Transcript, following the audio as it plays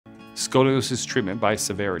Scoliosis treatment by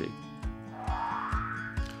severity.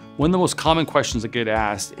 One of the most common questions that get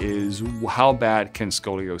asked is, how bad can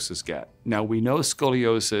scoliosis get? Now, we know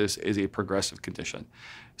scoliosis is a progressive condition.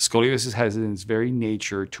 Scoliosis has in its very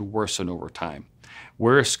nature to worsen over time.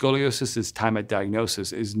 Where scoliosis' time at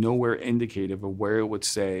diagnosis is nowhere indicative of where it would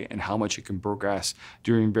say and how much it can progress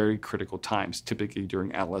during very critical times, typically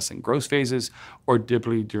during adolescent growth phases or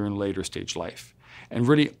typically during later stage life. And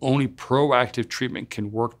really only proactive treatment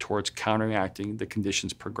can work towards counteracting the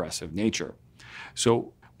condition's progressive nature.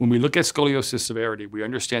 So when we look at scoliosis severity, we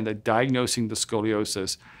understand that diagnosing the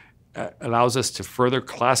scoliosis allows us to further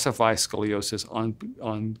classify scoliosis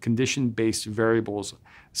on condition-based variables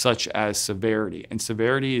such as severity. And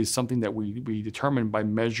severity is something that we determine by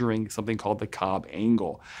measuring something called the Cobb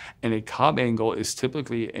Angle. And a Cobb Angle is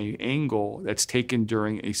typically an angle that's taken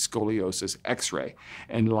during a scoliosis x-ray.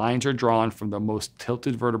 And lines are drawn from the most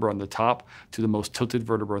tilted vertebra on the top to the most tilted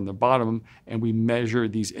vertebra on the bottom, and we measure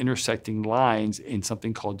these intersecting lines in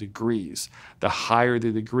something called degrees. The higher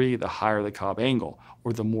the degree, the higher the Cobb Angle,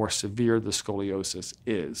 or the more severe the scoliosis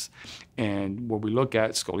is. And when we look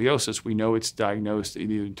at scoliosis, we know it's diagnosed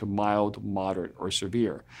either to mild, moderate, or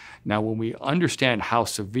severe. Now, when we understand how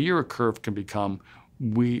severe a curve can become,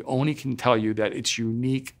 we only can tell you that it's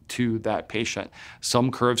unique to that patient.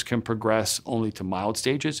 Some curves can progress only to mild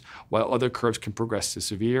stages, while other curves can progress to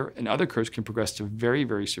severe, and other curves can progress to very,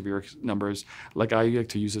 very severe numbers, like I like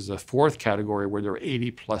to use as a fourth category, where they're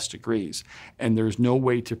 80+ degrees. And there's no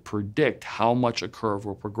way to predict how much a curve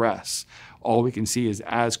will progress. All we can see is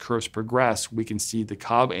as curves progress, we can see the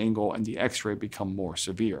Cobb Angle and the x-ray become more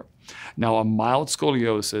severe. Now, a mild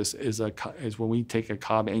scoliosis is when we take a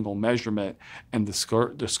Cobb Angle measurement and the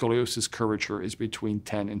scoliosis curvature is between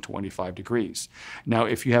 10 and 25 degrees. Now,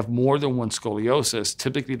 if you have more than one scoliosis,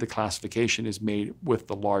 typically the classification is made with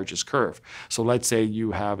the largest curve. So let's say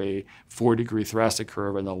you have a 4-degree thoracic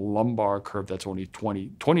curve and a lumbar curve that's only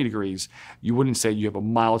 20 degrees. You wouldn't say you have a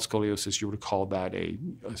mild scoliosis. You would call that a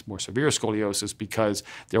more severe scoliosis because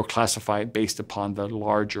they'll classify it based upon the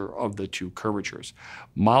larger of the two curvatures.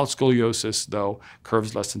 Mild scoliosis, though,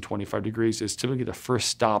 curves less than 25 degrees, is typically the first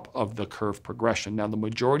stop of the curve progression. Now, the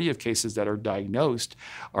majority of cases that are diagnosed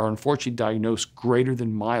are unfortunately diagnosed greater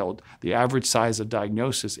than mild. The average size of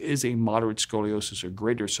diagnosis is a moderate scoliosis or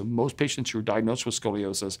greater. So most patients who are diagnosed with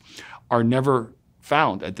scoliosis are never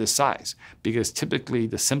found at this size, because typically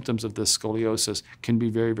the symptoms of this scoliosis can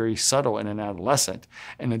be very, very subtle in an adolescent.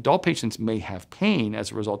 And adult patients may have pain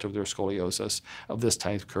as a result of their scoliosis of this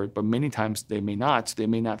type of curve, but many times they may not, so they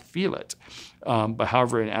may not feel it. But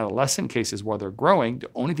however, in adolescent cases, while they're growing,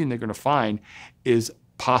 the only thing they're going to find is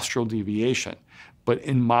postural deviation. But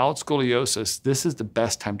in mild scoliosis, this is the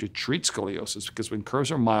best time to treat scoliosis, because when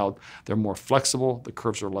curves are mild, they're more flexible, the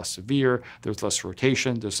curves are less severe, there's less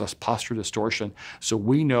rotation, there's less postural distortion. So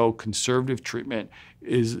we know conservative treatment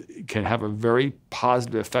can have a very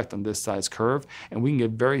positive effect on this size curve, and we can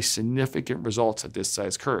get very significant results at this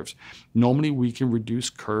size curves. Normally, we can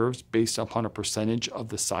reduce curves based upon a percentage of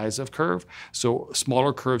the size of curve. So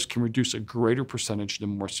smaller curves can reduce a greater percentage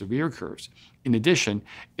than more severe curves. In addition,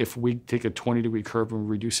 if we take a 20-degree curve and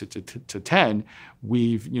reduce it to 10,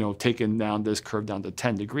 we've taken down this curve down to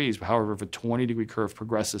 10 degrees. However, if a 20-degree curve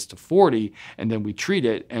progresses to 40 and then we treat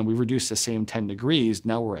it and we reduce the same 10 degrees,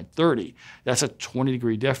 now we're at 30. That's a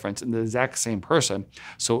 20-degree difference in the exact same person.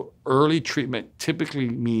 So early treatment typically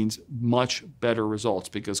means much better results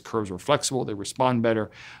because curves are flexible, they respond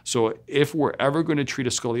better. So if we're ever going to treat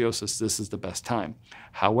a scoliosis, this is the best time.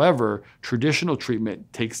 However, traditional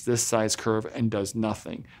treatment takes this size curve and does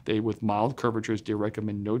nothing. With mild curvatures, they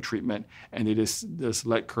recommend no treatment, and they just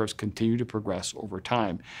let curves continue to progress over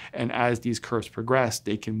time. And as these curves progress,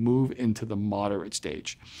 they can move into the moderate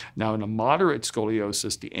stage. Now, in a moderate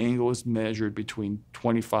scoliosis, the angle is measured between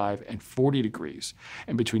 25 and 40 degrees.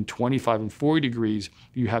 And between 25 and 40 degrees,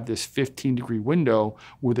 you have this 15-degree window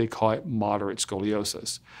where they call it moderate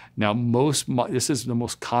scoliosis. Now, this is the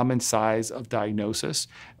most common size of diagnosis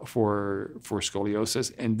for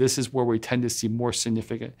scoliosis, and this is where we tend to see more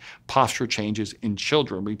significant posture changes in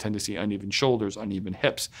children. We tend to see uneven shoulders, uneven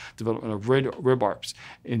hips, development of rib arcs.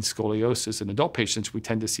 In scoliosis in adult patients, we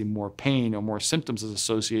tend to see more pain or more symptoms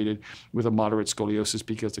associated with a moderate scoliosis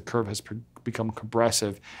because the curve has become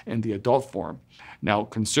compressive in the adult form. Now,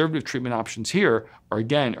 conservative treatment options here are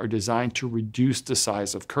designed to reduce the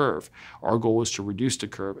size of curve. Our goal is to reduce the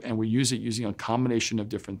curve, and we use it using a combination of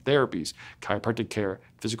different therapies: chiropractic care,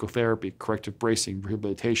 physical therapy, corrective bracing,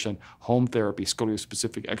 rehabilitation, home therapy,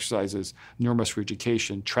 scoliosis-specific exercises, neuromodulation, neuromuscular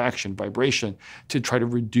education, traction, vibration to try to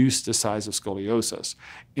reduce the size of scoliosis.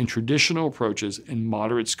 In traditional approaches, in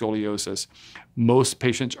moderate scoliosis, most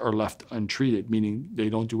patients are left untreated, meaning they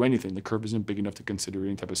don't do anything. The curve isn't big enough to consider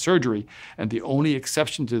any type of surgery. And the only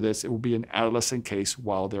exception to this, it will be an adolescent case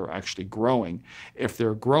while they're actually growing. If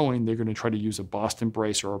they're growing, they're going to try to use a Boston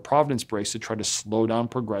brace or a Providence brace to try to slow down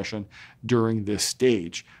progression during this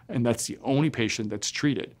stage. And that's the only patient that's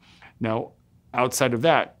treated. Now, outside of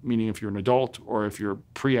that, meaning if you're an adult or if you're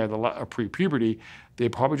pre-puberty, they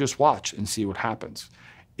probably just watch and see what happens.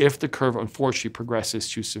 If the curve unfortunately progresses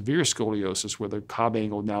to severe scoliosis, where the Cobb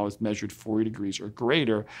angle now is measured 40 degrees or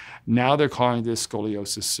greater, now they're calling this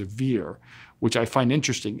scoliosis severe, which I find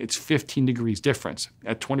interesting. It's 15 degrees difference.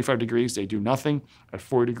 At 25 degrees, they do nothing. At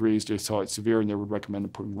 40 degrees, they saw it severe and they would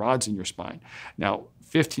recommend putting rods in your spine. Now,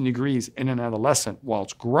 15 degrees in an adolescent while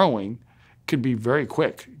it's growing could be very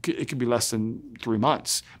quick. It could be less than 3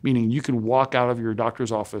 months, meaning you can walk out of your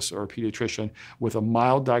doctor's office or a pediatrician with a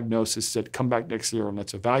mild diagnosis that come back next year and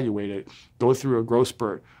let's evaluate it, go through a growth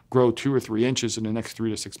spurt, grow 2 or 3 inches in the next 3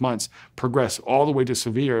 to 6 months, progress all the way to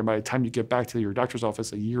severe. And by the time you get back to your doctor's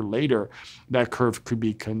office a year later, that curve could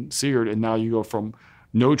be considered. And now you go from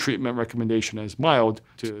no treatment recommendation as mild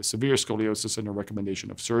to severe scoliosis and a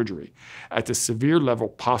recommendation of surgery. At the severe level,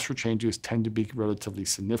 postural changes tend to be relatively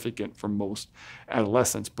significant for most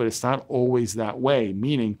adolescents, but it's not always that way,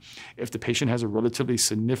 meaning if the patient has a relatively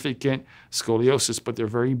significant scoliosis, but they're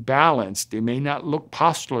very balanced, they may not look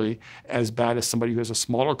posturally as bad as somebody who has a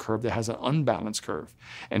smaller curve that has an unbalanced curve.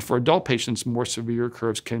 And for adult patients, more severe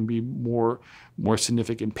curves can be more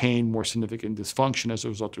significant pain, more significant dysfunction as a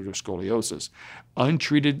result of their scoliosis.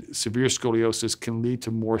 Untreated severe scoliosis can lead to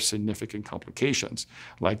more significant complications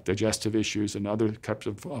like digestive issues and other types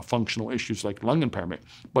of functional issues like lung impairment.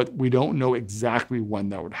 But we don't know exactly when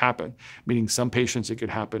that would happen, meaning some patients it could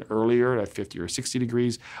happen earlier at 50 or 60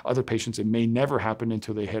 degrees. Other patients it may never happen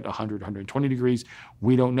until they hit 100, 120 degrees.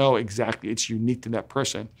 We don't know exactly. It's unique to that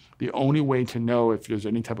person. The only way to know if there's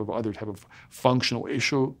any type of other type of functional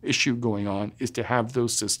issue going on is to have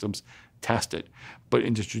those systems tested. But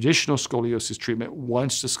in the traditional scoliosis treatment,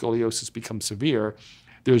 once the scoliosis becomes severe,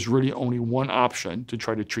 there's really only one option to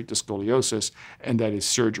try to treat the scoliosis, and that is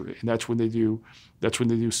surgery. And that's when they do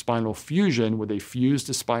spinal fusion, where they fuse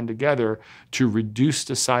the spine together to reduce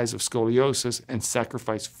the size of scoliosis and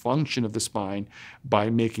sacrifice function of the spine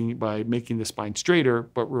by making the spine straighter,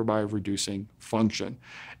 but by reducing function.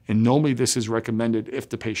 And normally this is recommended if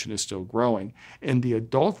the patient is still growing. In the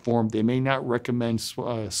adult form, they may not recommend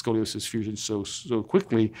scoliosis fusion so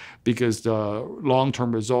quickly because the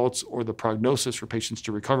long-term results or the prognosis for patients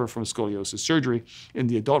to recover from scoliosis surgery in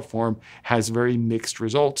the adult form has very mixed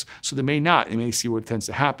results. So they may not. They may see what tends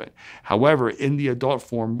to happen. However, in the adult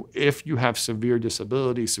form, if you have severe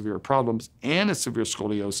disability, severe problems, and a severe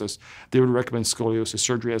scoliosis, they would recommend scoliosis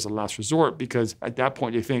surgery as a last resort because at that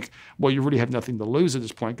point they think, well, you really have nothing to lose at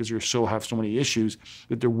this point because you still have so many issues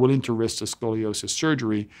that they're willing to risk the scoliosis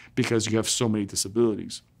surgery because you have so many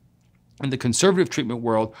disabilities. In the conservative treatment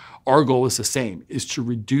world, our goal is the same, is to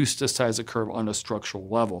reduce the size of curve on a structural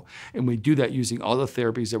level. And we do that using all the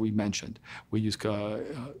therapies that we mentioned. We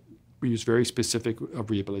use very specific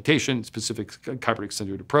rehabilitation, specific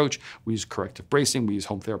chiropractic-centered approach. We use corrective bracing. We use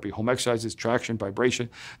home therapy, home exercises, traction, vibration,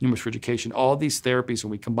 neuromuscular education, all these therapies, and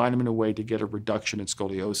we combine them in a way to get a reduction in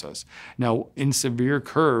scoliosis. Now, in severe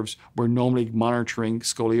curves, we're normally monitoring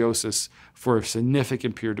scoliosis for a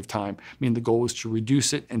significant period of time. I mean, the goal is to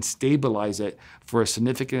reduce it and stabilize it for a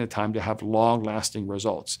significant time to have long-lasting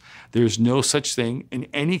results. There's no such thing in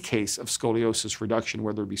any case of scoliosis reduction,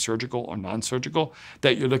 whether it be surgical or non-surgical,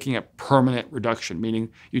 that you're looking at permanent reduction, meaning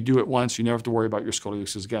you do it once, you never have to worry about your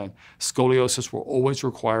scoliosis again. Scoliosis will always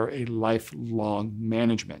require a lifelong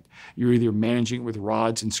management. You're either managing it with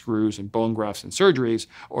rods and screws and bone grafts and surgeries,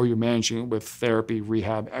 or you're managing it with therapy,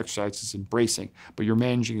 rehab, exercises, and bracing, but you're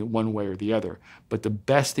managing it one way or the other. But the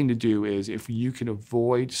best thing to do is if you can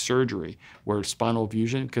avoid surgery where spinal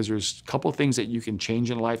fusion, because there's a couple things that you can change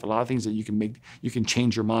in life, a lot of things that you can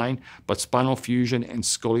change your mind, but spinal fusion and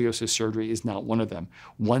scoliosis surgery is not one of them.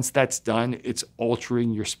 Once that's done, it's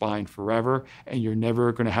altering your spine forever, and you're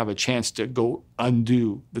never going to have a chance to go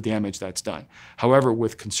undo the damage that's done. However,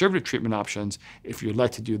 with conservative treatment options, if you're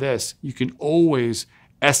led to do this, you can always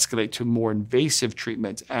escalate to more invasive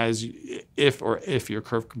treatments if your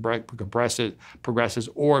curve progresses,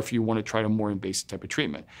 or if you want to try a more invasive type of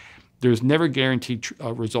treatment. There's never guaranteed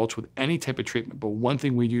results with any type of treatment, but one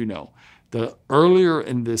thing we do know, the earlier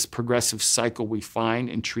in this progressive cycle we find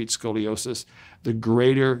and treat scoliosis, the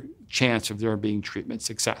greater chance of there being treatment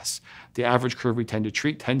success. The average curve we tend to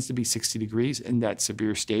treat tends to be 60 degrees in that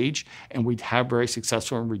severe stage, and we have very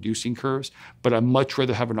successful in reducing curves, but I'd much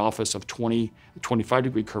rather have an office of 20,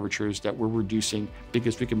 25-degree curvatures that we're reducing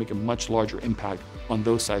because we can make a much larger impact on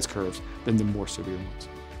those size curves than the more severe ones.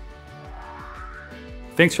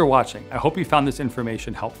 Thanks for watching. I hope you found this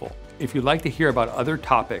information helpful. If you'd like to hear about other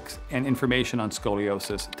topics and information on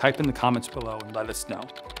scoliosis, type in the comments below and let us know.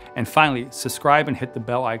 And finally, subscribe and hit the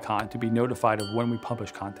bell icon to be notified of when we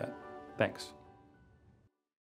publish content. Thanks.